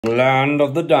Land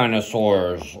of the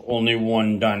dinosaurs. Only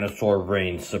one dinosaur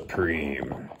reigns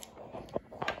supreme.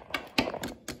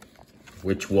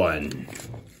 Which one?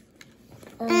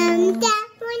 That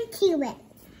one, T-Rex.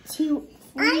 I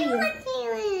want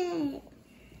T-Rex.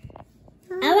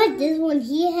 I like this one.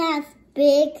 He has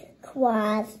big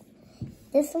claws.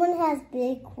 This one has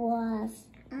big claws.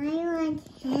 I want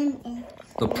him.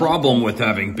 The problem with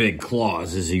having big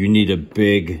claws is you need a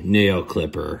big nail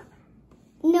clipper.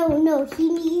 No, he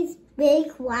needs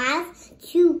big claws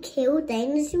to kill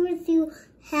dinosaurs who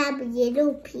have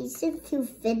little pieces to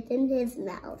fit in his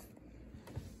mouth.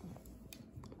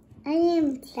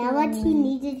 That's what he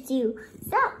needs to do.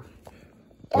 Stop.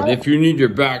 But if you need your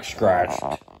back scratched,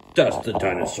 that's the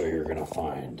dinosaur you're gonna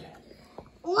find.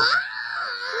 Wow!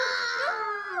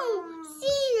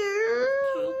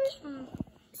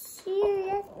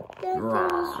 Serious.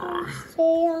 Stay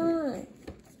on.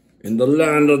 In the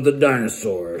land of the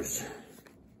dinosaurs,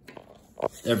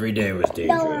 every day was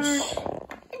dangerous.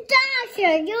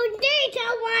 Dinosaur, you need to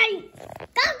run.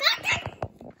 Go.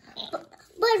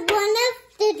 But one of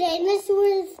the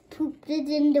dinosaurs pooped it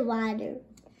in the water.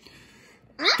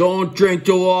 Don't drink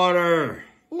the water.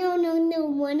 No.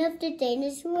 One of the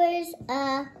dinosaurs,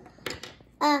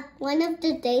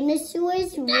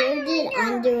 wore it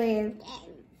underwear.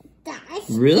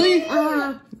 Really?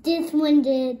 This one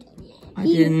did. I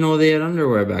didn't know they had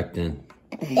underwear back then.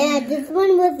 Yeah, this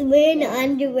one was wearing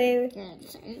underwear.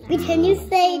 Can you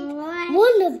say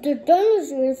one of the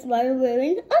dinosaurs were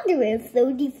wearing underwear,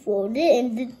 so they floated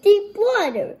in the deep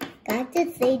water? Got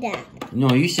to say that.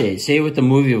 No, you say it. Say it with the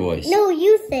movie voice. No,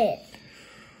 you say it.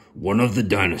 One of the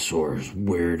dinosaurs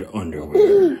wore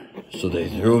underwear, so they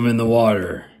threw him in the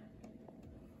water.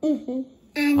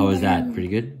 How was that? Pretty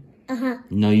good?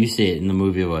 No, you say it in the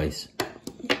movie voice.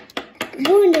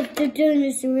 One of the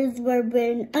dinosaurs were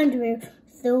wearing underwear,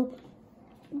 so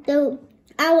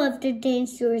all of the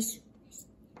dinosaurs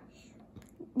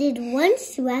did one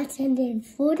scratch and then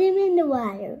threw him in the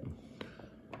water.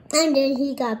 And then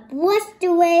he got washed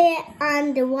away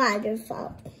on the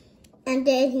waterfall. And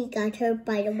then he got hurt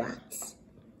by the rocks.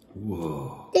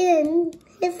 Whoa. Then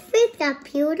his face got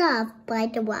peeled off by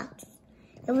the rocks.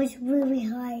 It was really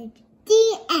hard.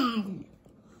 The end.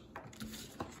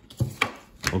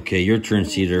 Okay, your turn,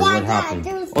 Cedar. What happened?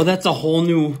 Oh, that's a whole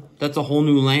new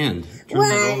land.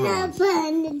 Once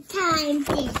upon a time,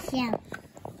 this show.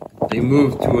 They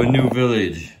moved to a new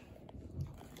village.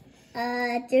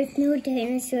 There's no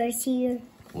dinosaurs here.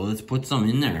 Well, let's put some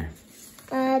in there.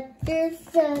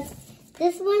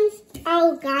 This one's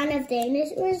all gone of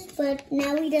dinosaurs, but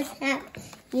now we just have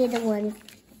the other ones.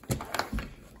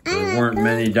 There weren't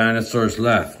many dinosaurs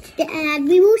left.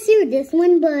 We will shoot this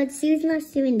one, but she's not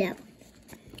shooting that.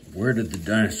 Where did the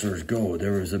dinosaurs go?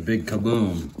 There was a big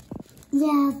kaboom.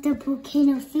 Yeah, the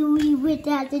volcano theory with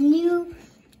that, the new,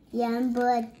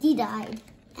 but he died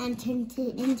and turned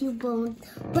it into bones.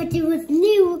 But there was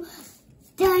new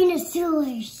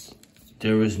dinosaurs.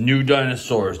 There was new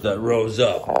dinosaurs that rose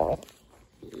up.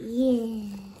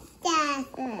 Yeah.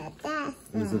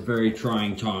 It was a very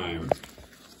trying time.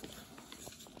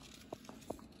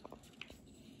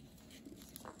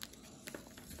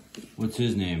 What's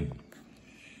his name?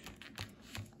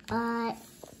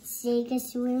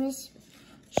 Stegosaurus.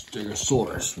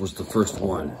 Stegosaurus was the first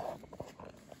one.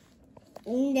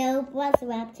 No,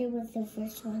 Velociraptor was the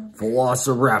first one.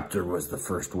 Velociraptor was the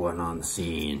first one on the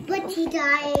scene. But he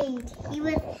died. He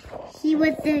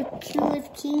was the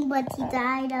coolest king, but he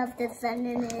died of the sun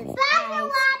in his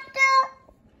eyes.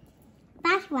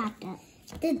 Velociraptor.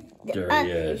 There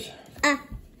he is.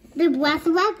 The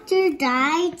Velociraptor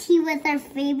died. He was our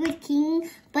favorite king,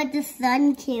 but the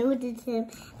sun killed him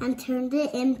and turned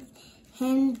it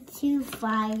into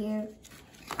fire.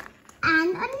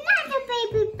 And another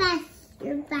baby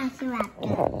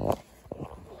Velociraptor.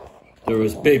 There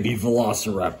was baby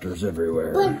velociraptors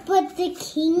everywhere. But the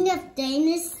king of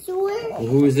dinosaurs. Well,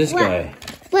 who is this guy?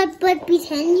 But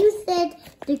pretend you said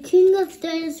the king of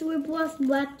dinosaurs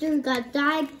Velociraptor got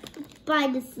died by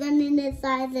the sun in his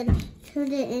eyes and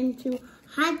turned it into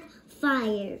hot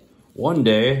fire. One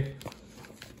day,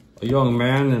 a young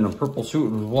man in a purple suit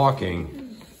was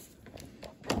walking,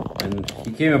 and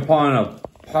he came upon a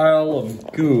pile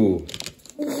of goo.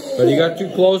 But he got too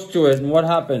close to it, and what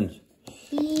happened?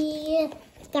 He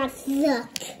got stuck.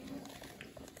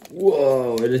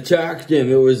 Whoa, it attacked him.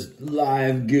 It was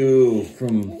live goo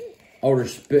from outer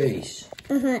space.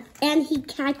 And he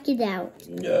can't get out.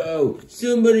 No,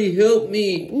 somebody help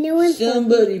me.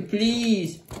 Somebody,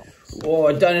 please. Oh,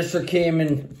 a dinosaur came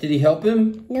and did he help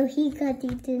him? No, he got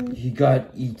eaten. He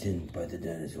got eaten by the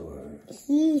dinosaur.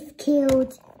 He's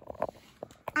killed.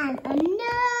 And another.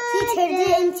 He turned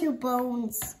it into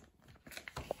bones.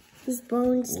 His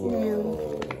bones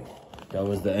now. That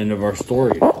was the end of our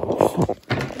story, folks.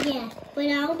 Yeah, but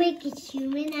I'll make it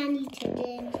human and he turned it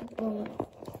into bones.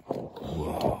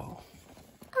 Whoa.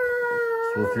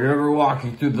 So if you're ever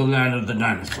walking through the land of the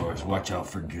dinosaurs, watch out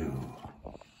for goo.